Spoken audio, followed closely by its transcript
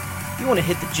You want to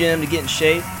hit the gym to get in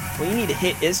shape? Well, you need to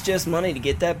hit It's Just Money to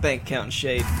get that bank account in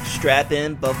shape. Strap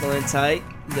in, buckle in tight,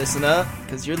 listen up,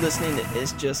 because you're listening to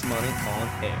It's Just Money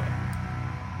on air.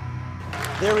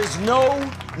 There is no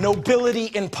nobility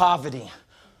in poverty.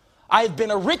 I have been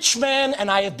a rich man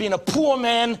and I have been a poor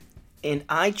man. And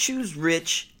I choose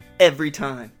rich every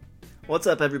time. What's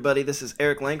up, everybody? This is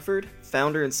Eric Langford,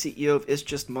 founder and CEO of It's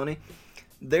Just Money.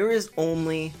 There is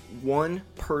only one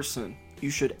person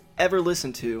you should ever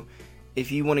listen to if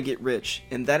you want to get rich,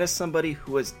 and that is somebody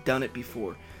who has done it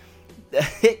before.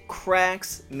 It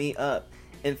cracks me up.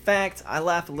 In fact, I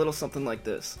laugh a little something like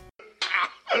this.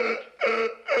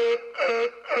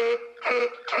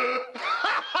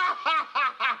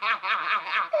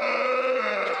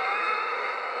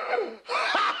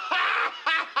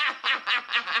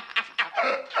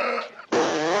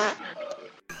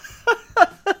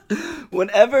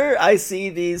 Whenever I see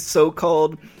these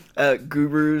so-called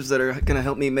gurus that are going to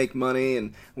help me make money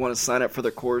and want to sign up for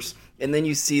their course, and then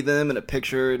you see them in a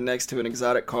picture next to an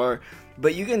exotic car,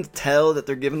 but you can tell that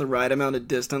they're given the right amount of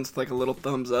distance, like a little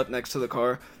thumbs up next to the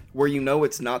car, where you know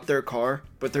it's not their car,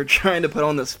 but they're trying to put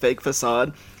on this fake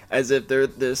facade as if they're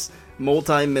this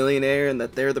multi-millionaire and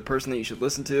that they're the person that you should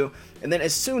listen to. And then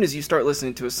as soon as you start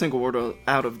listening to a single word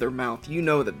out of their mouth, you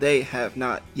know that they have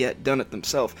not yet done it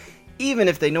themselves. Even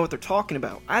if they know what they're talking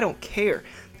about, I don't care.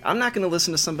 I'm not going to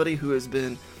listen to somebody who has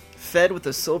been fed with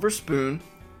a silver spoon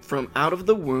from out of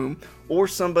the womb, or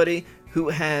somebody who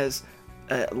has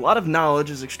a lot of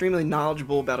knowledge, is extremely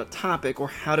knowledgeable about a topic or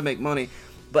how to make money,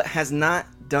 but has not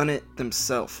done it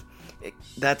themselves.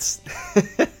 That's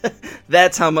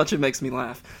that's how much it makes me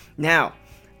laugh. Now,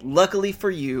 luckily for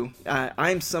you,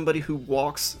 I'm somebody who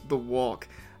walks the walk.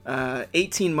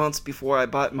 18 months before I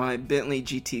bought my Bentley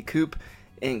GT Coupe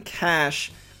in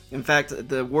cash. In fact,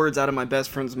 the words out of my best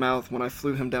friend's mouth when I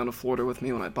flew him down to Florida with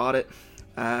me when I bought it,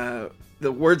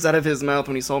 the words out of his mouth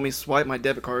when he saw me swipe my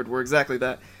debit card were exactly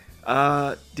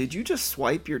that. Did you just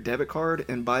swipe your debit card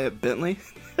and buy a Bentley?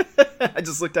 I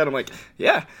just looked at him like,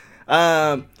 yeah.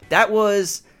 That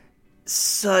was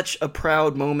such a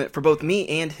proud moment for both me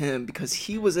and him, because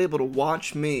he was able to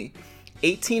watch me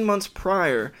 18 months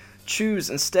prior choose,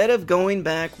 instead of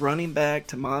running back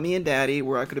to mommy and daddy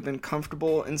where I could have been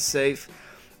comfortable and safe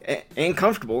and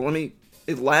comfortable. Let me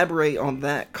elaborate on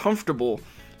that. Comfortable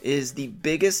is the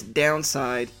biggest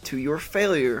downside to your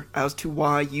failure as to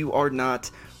why you are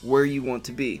not where you want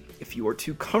to be. If you are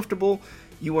too comfortable,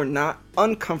 you are not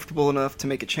uncomfortable enough to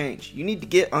make a change. You need to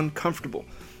get uncomfortable.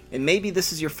 And maybe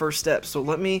this is your first step. So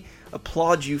let me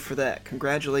applaud you for that.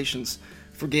 Congratulations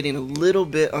for getting a little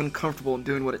bit uncomfortable and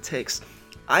doing what it takes.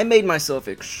 I made myself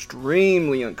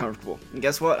extremely uncomfortable. And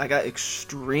guess what? I got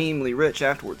extremely rich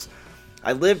afterwards.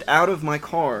 I lived out of my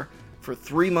car for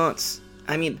 3 months.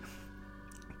 I mean,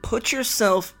 put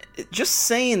yourself, just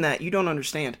saying that, you don't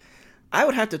understand. I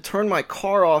would have to turn my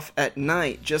car off at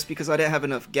night just because I didn't have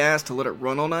enough gas to let it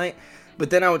run all night.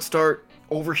 But then I would start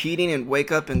overheating and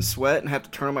wake up and sweat and have to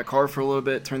turn on my car for a little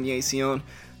bit, turn the AC on,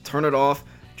 turn it off,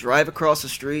 drive across the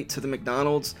street to the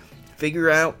McDonald's, figure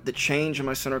out the change in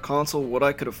my center console, what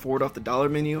I could afford off the dollar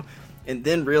menu, and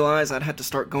then realize I'd have to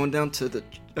start going down to the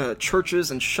churches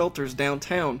and shelters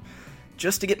downtown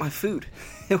just to get my food.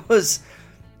 It was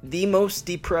the most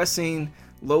depressing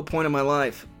low point of my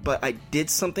life, but I did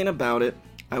something about it.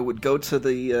 I would go to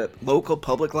the local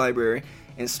public library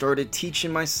and started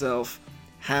teaching myself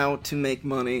how to make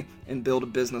money and build a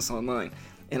business online.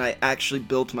 And I actually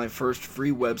built my first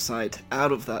free website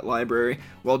out of that library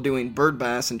while doing bird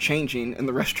baths and changing in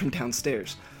the restroom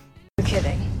downstairs. You're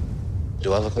kidding.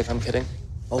 Do I look like I'm kidding?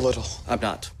 A little. I'm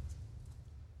not.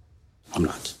 I'm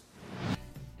not.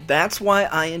 That's why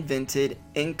I invented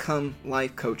Income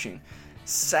Life Coaching.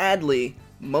 Sadly,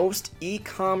 most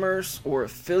e-commerce or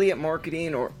affiliate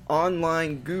marketing or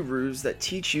online gurus that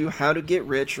teach you how to get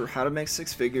rich or how to make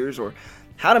six figures or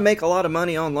how to make a lot of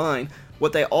money online,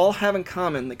 what they all have in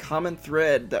common, the common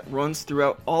thread that runs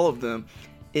throughout all of them,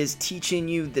 is teaching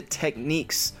you the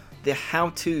techniques, the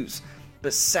how-tos.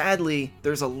 But sadly,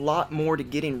 there's a lot more to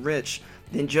getting rich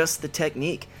than just the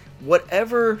technique.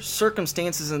 Whatever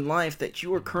circumstances in life that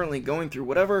you are currently going through,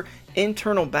 whatever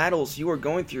internal battles you are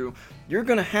going through, you're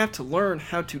going to have to learn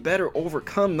how to better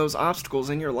overcome those obstacles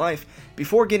in your life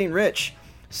before getting rich.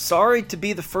 Sorry to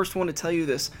be the first one to tell you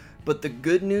this, but the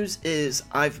good news is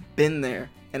I've been there,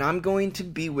 and I'm going to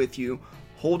be with you,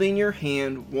 holding your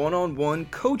hand, one-on-one,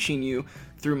 coaching you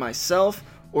through myself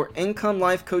or income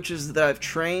life coaches that I've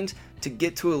trained to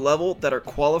get to a level that are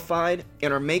qualified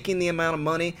and are making the amount of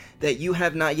money that you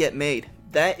have not yet made.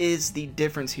 That is the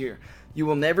difference here. You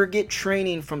will never get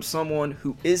training from someone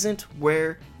who isn't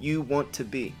where you want to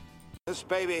be. This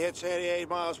baby hits 88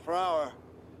 miles per hour.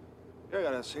 You're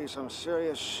gonna see some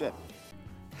serious shit.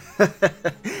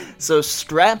 So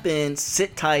strap in,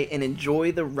 sit tight, and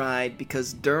enjoy the ride,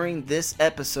 because during this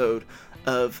episode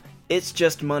of It's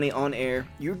Just Money on Air,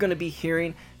 you're going to be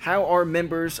hearing how our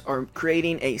members are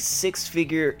creating a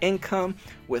six-figure income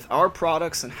with our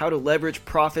products and how to leverage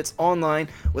profits online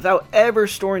without ever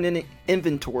storing any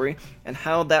inventory, and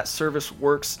how that service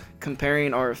works,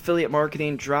 comparing our affiliate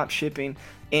marketing, drop shipping,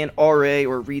 and RA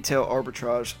or retail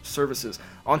arbitrage services.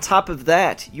 On top of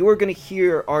that, you are going to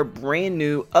hear our brand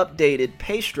new updated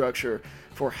pay structure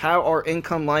for how our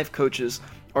income life coaches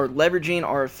are leveraging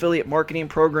our affiliate marketing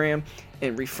program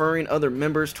and referring other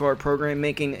members to our program,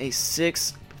 making a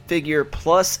six-figure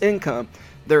plus income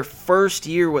their first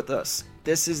year with us.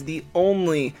 This is the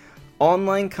only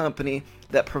online company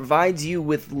that provides you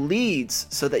with leads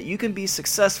so that you can be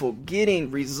successful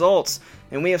getting results.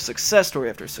 And we have success story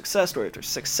after success story after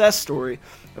success story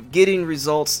of getting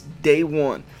results day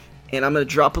one. And I'm going to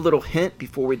drop a little hint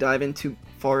before we dive into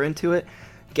far into it.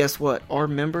 Guess what? Our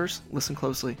members, listen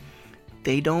closely,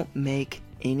 they don't make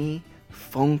any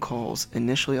phone calls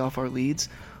initially off our leads.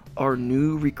 Our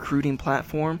new recruiting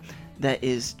platform that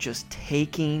is just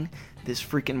taking this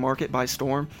freaking market by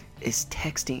storm is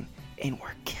texting, and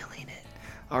we're killing it.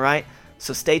 All right,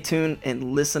 so stay tuned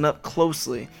and listen up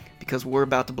closely, because we're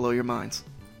about to blow your minds.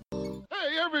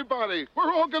 Hey, everybody,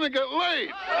 we're all gonna get laid.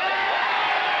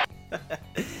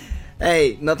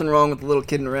 Hey, nothing wrong with a little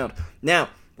kidding around. Now,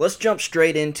 let's jump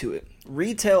straight into it.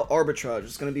 Retail arbitrage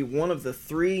is going to be one of the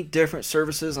 3 different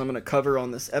services I'm going to cover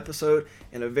on this episode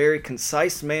in a very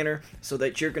concise manner, so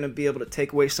that you're going to be able to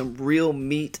take away some real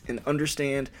meat and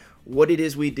understand what it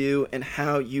is we do and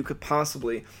how you could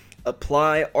possibly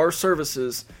apply our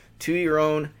services to your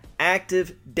own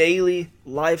active daily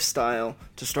lifestyle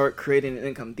to start creating an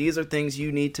income. These are things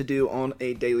you need to do on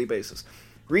a daily basis.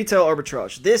 Retail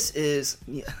arbitrage. This is,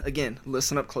 again,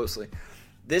 listen up closely.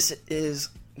 This is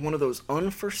one of those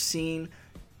unforeseen,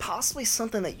 possibly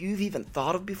something that you've even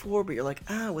thought of before, but you're like,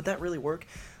 would that really work?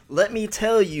 Let me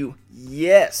tell you,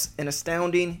 yes, an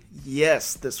astounding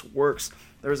yes, this works.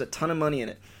 There's a ton of money in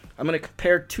it. I'm going to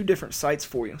compare 2 different sites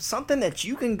for you. Something that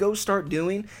you can go start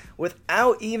doing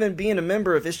without even being a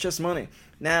member of It's Just Money.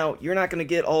 Now, you're not going to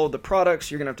get all of the products.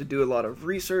 You're going to have to do a lot of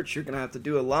research. You're going to have to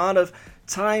do a lot of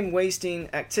time-wasting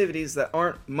activities that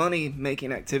aren't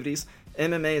money-making activities,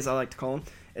 MMA as I like to call them.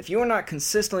 If you are not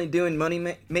consistently doing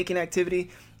money-making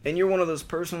activity, and you're one of those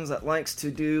persons that likes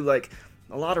to do like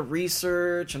a lot of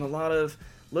research and a lot of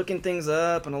looking things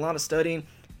up and a lot of studying,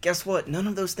 guess what? None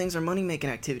of those things are money-making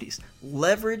activities.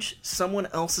 Leverage someone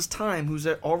else's time who's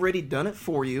already done it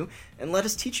for you, and let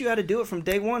us teach you how to do it from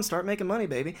day one. Start making money,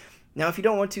 baby. Now, if you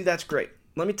don't want to, that's great.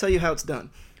 Let me tell you how it's done.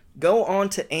 Go on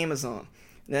to Amazon.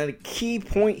 Now, the key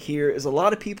point here is a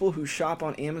lot of people who shop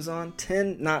on Amazon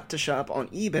tend not to shop on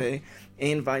eBay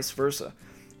and vice versa.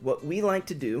 What we like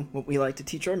to do, what we like to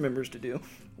teach our members to do,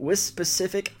 with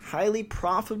specific, highly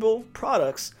profitable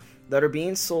products that are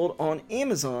being sold on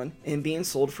Amazon and being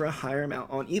sold for a higher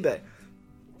amount on eBay.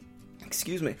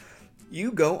 Excuse me.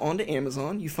 You go onto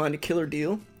Amazon, you find a killer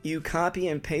deal, you copy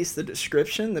and paste the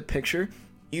description, the picture,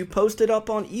 you post it up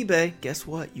on eBay. Guess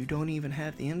what? You don't even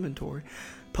have the inventory.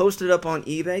 Post it up on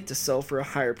eBay to sell for a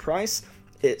higher price.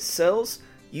 It sells.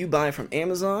 You buy from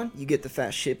Amazon. You get the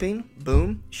fast shipping.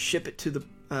 Boom. Ship it to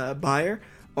the buyer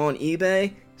on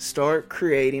eBay. Start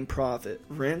creating profit.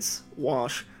 Rinse,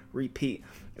 wash, repeat.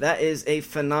 That is a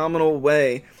phenomenal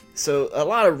way. So a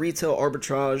lot of retail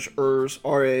arbitrageurs,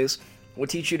 RAs, will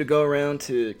teach you to go around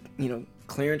to,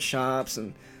 clearance shops,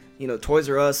 and, Toys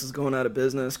R Us is going out of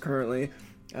business currently.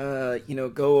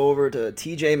 Go over to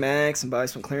TJ Maxx and buy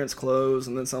some clearance clothes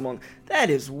and then some on. That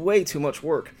is way too much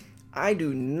work. I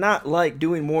do not like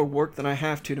doing more work than I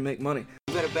have to make money.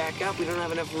 You better back up. We don't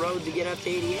have enough road to get up to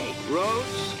 88.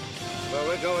 Roads? Where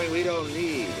we're going, we don't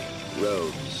need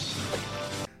roads.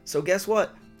 So guess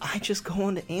what? I just go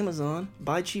onto Amazon,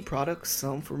 buy cheap products,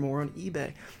 sell them for more on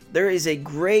eBay. There is a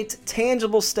great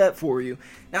tangible step for you.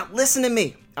 Now listen to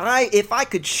me. If I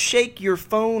could shake your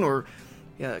phone or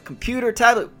computer,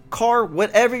 tablet, car,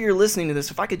 whatever you're listening to this,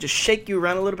 if I could just shake you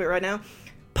around a little bit right now,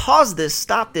 pause this,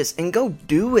 stop this, and go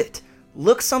do it.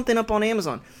 Look something up on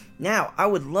Amazon. Now, I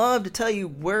would love to tell you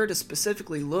where to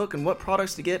specifically look and what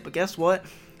products to get, but guess what?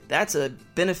 That's a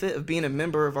benefit of being a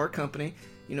member of our company.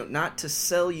 Not to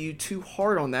sell you too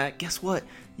hard on that. Guess what?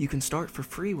 You can start for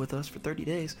free with us for 30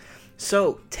 days.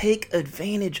 So take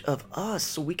advantage of us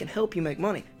so we can help you make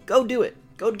money. Go do it.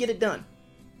 Go get it done.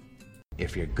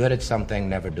 If you're good at something,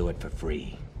 never do it for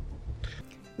free.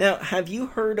 Now, have you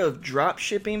heard of drop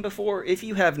shipping before? If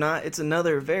you have not, it's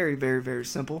another very, very, very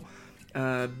simple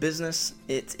business.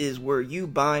 It is where you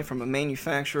buy from a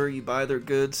manufacturer, you buy their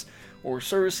goods or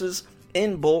services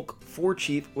in bulk for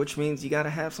cheap, which means you got to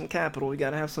have some capital, you got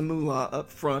to have some moolah up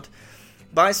front.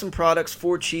 Buy some products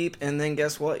for cheap, and then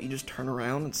guess what? You just turn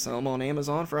around and sell them on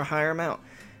Amazon for a higher amount.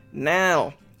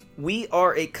 Now, we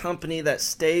are a company that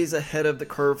stays ahead of the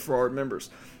curve for our members.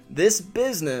 This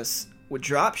business with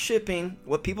drop shipping,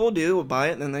 what people do will buy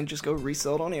it and then they just go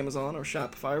resell it on Amazon or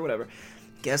Shopify or whatever.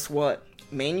 Guess what?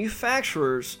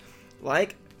 Manufacturers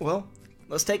like, well,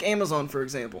 let's take Amazon for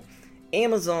example.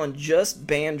 Amazon just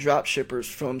banned drop shippers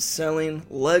from selling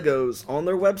Legos on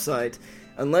their website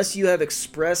unless you have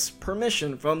express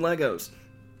permission from Legos.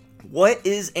 What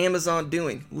is Amazon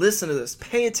doing? Listen to this.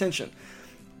 Pay attention.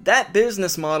 That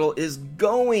business model is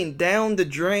going down the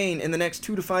drain in the next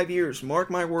 2 to 5 years.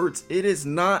 Mark my words. It is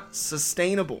not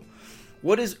sustainable.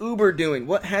 What is Uber doing?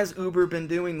 What has Uber been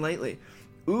doing lately?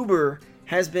 Uber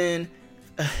has been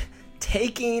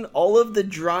taking all of the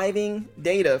driving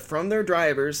data from their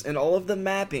drivers and all of the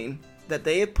mapping that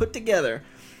they have put together.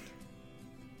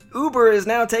 Uber is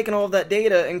now taking all of that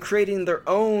data and creating their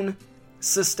own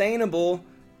sustainable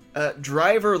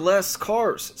driverless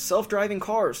cars, self-driving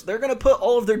cars. They're going to put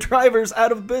all of their drivers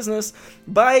out of business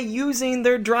by using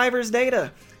their drivers'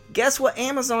 data. Guess what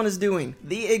Amazon is doing?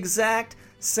 The exact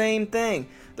same thing.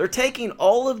 They're taking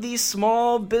all of these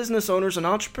small business owners and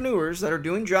entrepreneurs that are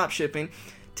doing drop shipping,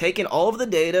 taking all of the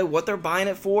data, what they're buying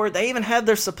it for. They even have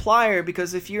their supplier,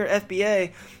 because if you're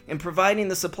FBA and providing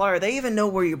the supplier, they even know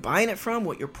where you're buying it from,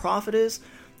 what your profit is.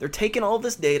 They're taking all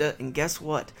this data, and guess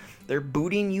what? They're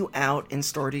booting you out and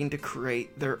starting to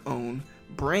create their own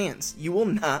brands. You will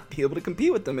not be able to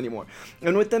compete with them anymore.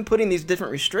 And with them putting these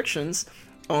different restrictions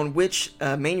on which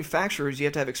manufacturers you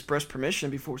have to have express permission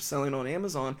before selling on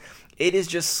Amazon, it is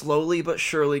just slowly but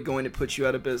surely going to put you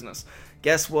out of business.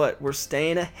 Guess what? We're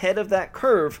staying ahead of that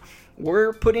curve.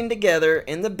 We're putting together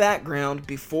in the background,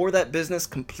 before that business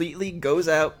completely goes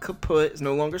out kaput, is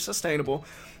no longer sustainable,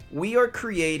 we are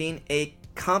creating a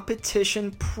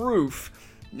competition proof.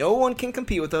 No one can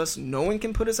compete with us. No one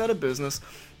can put us out of business.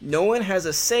 No one has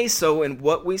a say-so in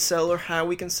what we sell or how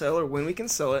we can sell or when we can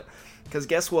sell it. Because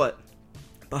guess what?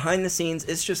 Behind the scenes,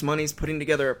 It's Just Money's putting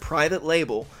together a private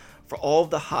label for all of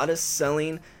the hottest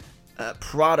selling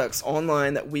products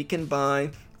online that we can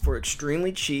buy for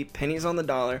extremely cheap, pennies on the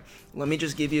dollar. Let me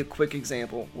just give you a quick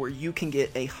example where you can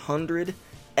get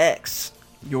 100x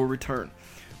your return.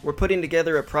 We're putting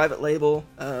together a private label,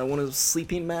 one of those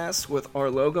sleeping masks with our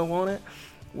logo on it.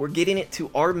 We're getting it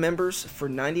to our members for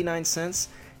 99 cents,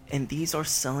 and these are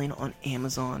selling on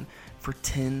Amazon for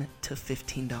 $10 to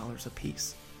 $15 a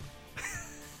piece.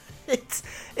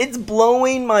 It's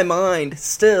blowing my mind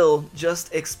still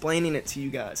just explaining it to you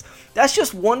guys. That's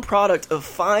just one product of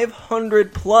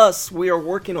 500 plus we are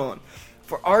working on.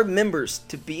 For our members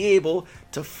to be able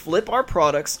to flip our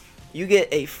products, you get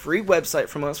a free website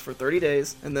from us for 30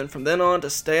 days, and then from then on to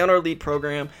stay on our lead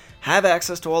program, have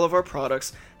access to all of our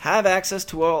products, have access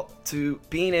to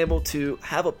being able to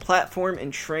have a platform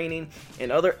and training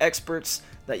and other experts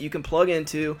that you can plug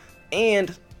into,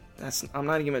 and I'm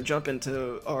not even going to jump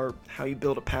into how you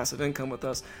build a passive income with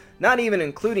us. Not even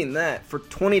including that, for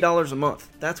 $20 a month.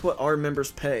 That's what our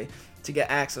members pay to get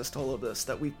access to all of this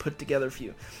that we've put together for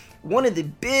you. One of the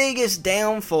biggest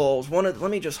downfalls,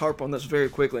 let me just harp on this very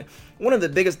quickly. One of the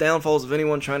biggest downfalls of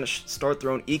anyone trying to start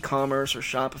their own e-commerce or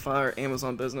Shopify or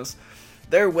Amazon business,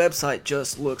 their website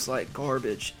just looks like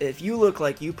garbage. If you look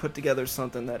like you put together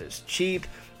something that is cheap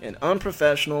and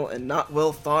unprofessional and not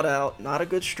well thought out, not a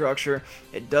good structure,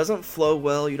 it doesn't flow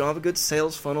well, you don't have a good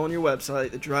sales funnel on your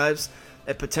website that drives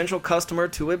a potential customer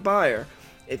to a buyer,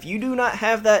 if you do not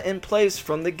have that in place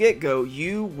from the get-go,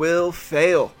 you will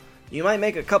fail. You might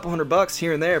make a couple $100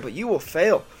 here and there, but you will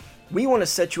fail. We want to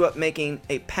set you up making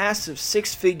a passive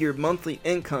 6-figure monthly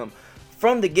income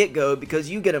from the get-go,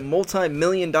 because you get a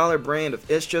multi-million-dollar brand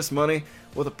of It's Just Money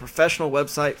with a professional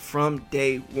website from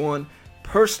day one,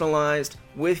 personalized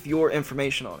with your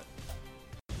information on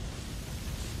it.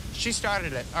 She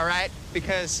started it, all right?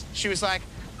 Because she was like,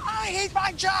 I hate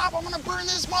my job. I'm going to burn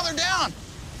this mother down.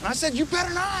 And I said, you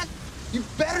better not. You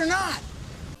better not.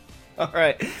 All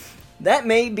right. That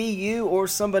may be you or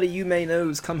somebody you may know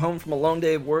who's come home from a long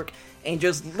day of work and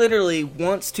just literally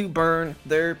wants to burn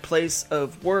their place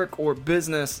of work or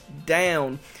business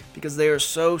down because they are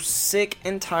so sick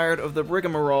and tired of the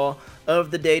rigmarole of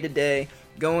the day-to-day,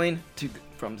 going to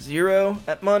from zero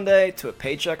at Monday to a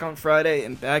paycheck on Friday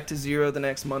and back to zero the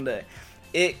next Monday.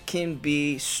 It can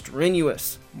be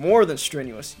strenuous, more than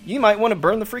strenuous. You might want to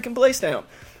burn the freaking place down.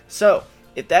 So,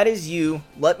 if that is you,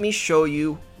 let me show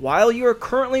you, while you are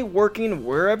currently working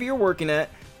wherever you're working at,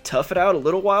 tough it out a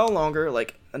little while longer,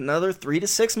 like another 3 to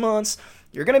 6 months.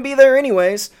 You're going to be there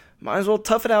anyways. Might as well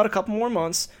tough it out a couple more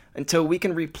months until we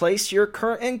can replace your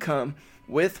current income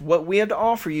with what we have to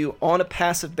offer you on a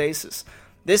passive basis.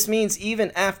 This means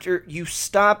even after you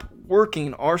stop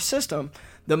working our system,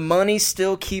 the money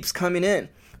still keeps coming in.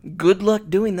 Good luck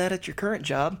doing that at your current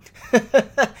job.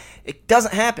 It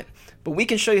doesn't happen, but we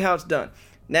can show you how it's done.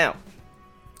 Now,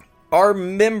 our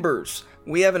members,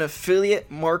 we have an affiliate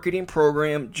marketing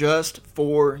program just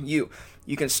for you.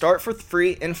 You can start for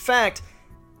free. In fact,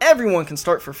 everyone can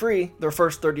start for free their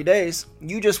first 30 days.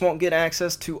 You just won't get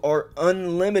access to our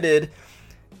unlimited,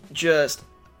 just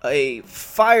a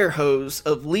fire hose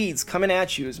of leads coming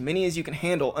at you, as many as you can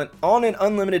handle, on an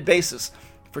unlimited basis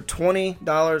for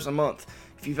 $20 a month.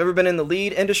 If you've ever been in the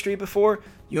lead industry before,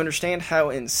 you understand how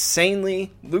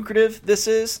insanely lucrative this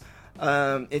is.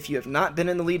 If you have not been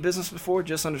in the lead business before,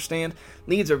 just understand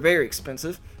leads are very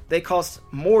expensive. They cost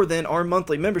more than our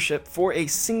monthly membership for a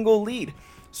single lead.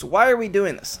 So why are we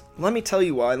doing this? Let me tell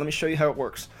you why. Let me show you how it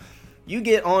works. You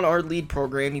get on our lead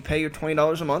program, you pay your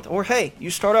 $20 a month, or hey, you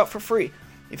start out for free.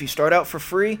 If you start out for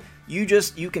free, you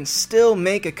can still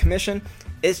make a commission.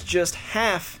 It's just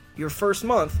half your first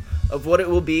month of what it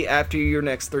will be after your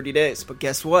next 30 days. But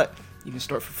guess what? You can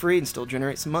start for free and still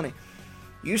generate some money.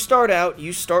 You start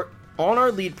on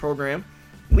our lead program.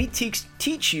 We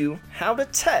teach you how to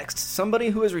text somebody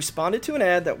who has responded to an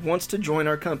ad that wants to join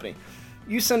our company.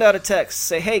 You send out a text,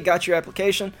 say, hey, got your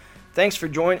application. Thanks for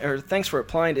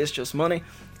applying to It's Just Money.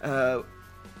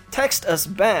 Text us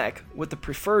back with the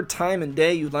preferred time and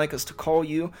day you'd like us to call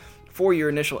you for your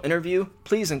initial interview.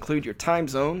 Please include your time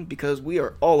zone, because we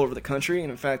are all over the country,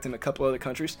 and in fact in a couple other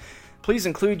countries. Please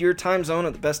include your time zone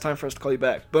at the best time for us to call you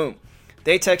back. Boom.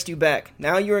 They text you back.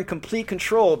 Now you're in complete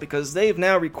control, because they've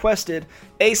now requested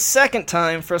a second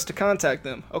time for us to contact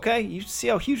them. Okay? You see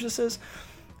how huge this is?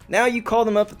 Now you call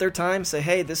them up at their time, say,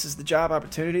 hey, this is the job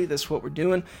opportunity, this is what we're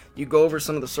doing. You go over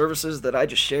some of the services that I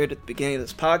just shared at the beginning of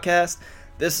this podcast.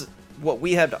 This is what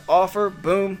we have to offer.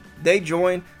 Boom. They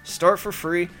join, start for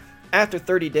free. After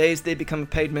 30 days, they become a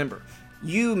paid member.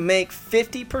 You make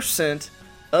 50%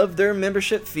 of their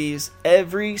membership fees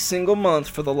every single month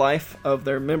for the life of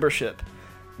their membership.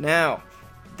 Now,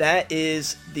 that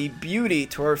is the beauty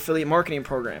to our affiliate marketing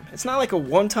program. It's not like a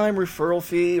one-time referral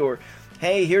fee or,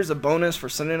 hey, here's a bonus for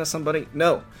sending us somebody.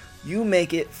 No, you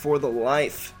make it for the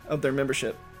life of their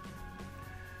membership.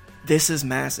 This is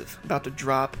massive. About to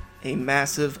drop a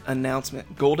massive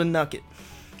announcement. Golden Nugget.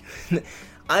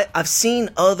 I've seen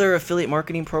other affiliate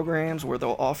marketing programs where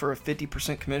they'll offer a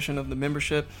 50% commission of the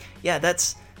membership. Yeah,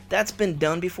 that's been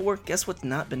done before. Guess what's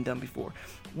not been done before?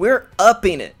 We're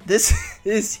upping it. This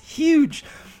is huge.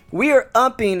 We are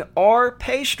upping our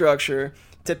pay structure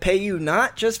to pay you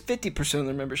not just 50% of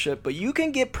the membership, but you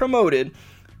can get promoted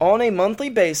on a monthly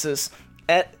basis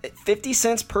at 50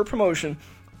 cents per promotion,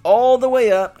 all the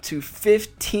way up to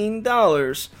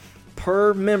 $15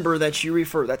 per member that you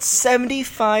refer. That's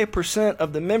 75%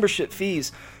 of the membership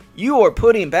fees you are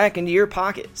putting back into your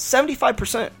pocket.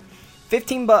 75%.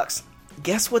 $15.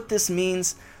 Guess what this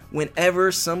means?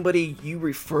 Whenever somebody you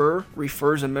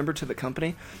refers a member to the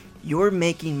company, you're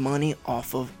making money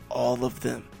off of all of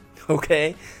them.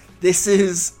 Okay? This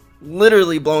is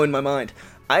literally blowing my mind.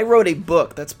 I wrote a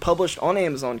book that's published on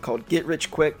Amazon called Get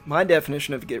Rich Quick. My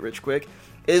definition of Get Rich Quick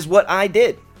is what I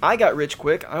did. I got rich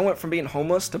quick. I went from being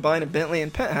homeless to buying a Bentley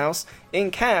and penthouse in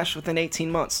cash within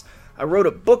 18 months. I wrote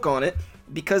a book on it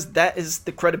because that is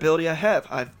the credibility I have.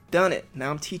 I've done it. Now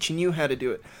I'm teaching you how to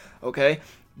do it. Okay?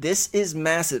 This is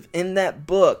massive. In that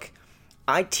book,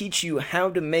 I teach you how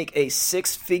to make a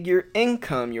 6-figure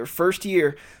income your first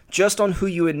year just on who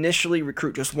you initially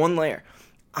recruit, just one layer.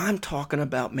 I'm talking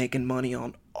about making money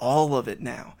on all of it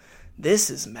now. This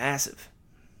is massive.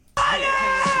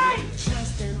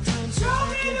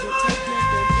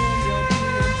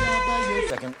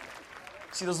 Second.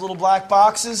 See those little black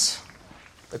boxes?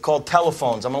 They're called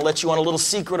telephones. I'm going to let you on a little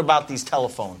secret about these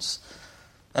telephones.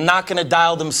 They're not going to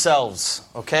dial themselves,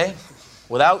 okay?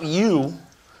 Without you,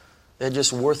 they're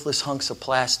just worthless hunks of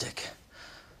plastic.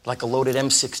 Like a loaded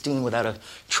M16 without a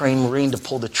trained Marine to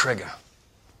pull the trigger.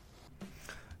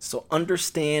 So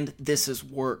understand this is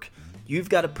work. You've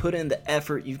got to put in the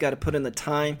effort. You've got to put in the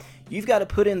time. You've got to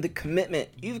put in the commitment.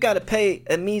 You've got to pay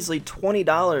a measly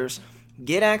 $20.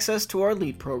 Get access to our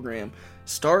lead program.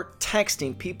 Start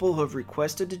texting people who have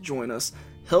requested to join us.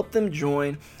 Help them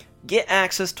join. Get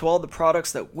access to all the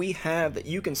products that we have that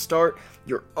you can start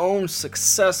your own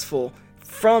successful,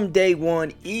 from day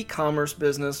one, e-commerce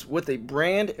business with a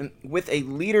brand and with a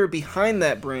leader behind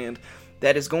that brand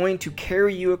that is going to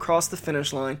carry you across the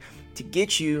finish line. to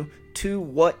get you to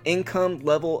what income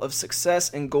level of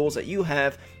success and goals that you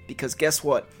have, because guess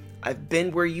what? I've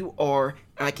been where you are,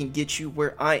 and I can get you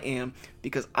where I am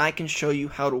because I can show you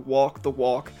how to walk the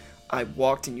walk. I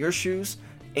walked in your shoes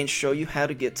and show you how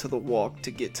to get to the walk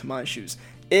to get to my shoes.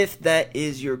 If that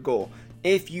is your goal,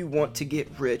 if you want to get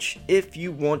rich, if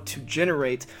you want to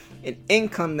generate an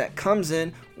income that comes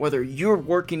in whether you're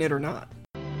working it or not.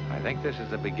 I think this is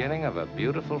the beginning of a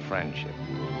beautiful friendship.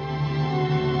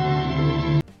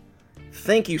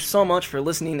 Thank you so much for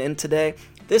listening in today.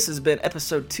 This has been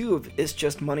episode 2 of It's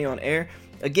Just Money on Air.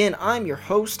 Again, I'm your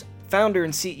host, founder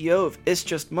and CEO of It's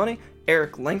Just Money,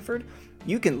 Eric Langford.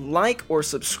 You can like or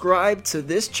subscribe to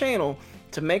this channel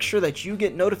to make sure that you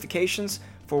get notifications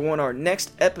for when our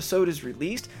next episode is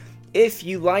released. If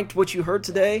you liked what you heard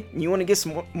today and you want to get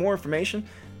some more information,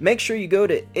 make sure you go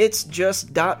to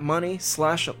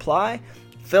itsjust.money/apply,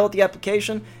 fill out the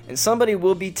application, and somebody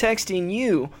will be texting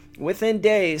you within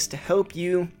days to help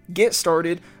you get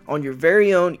started on your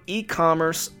very own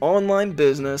e-commerce online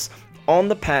business on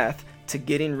the path to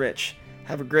getting rich.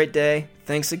 Have a great day.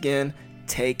 Thanks again.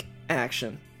 Take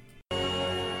action.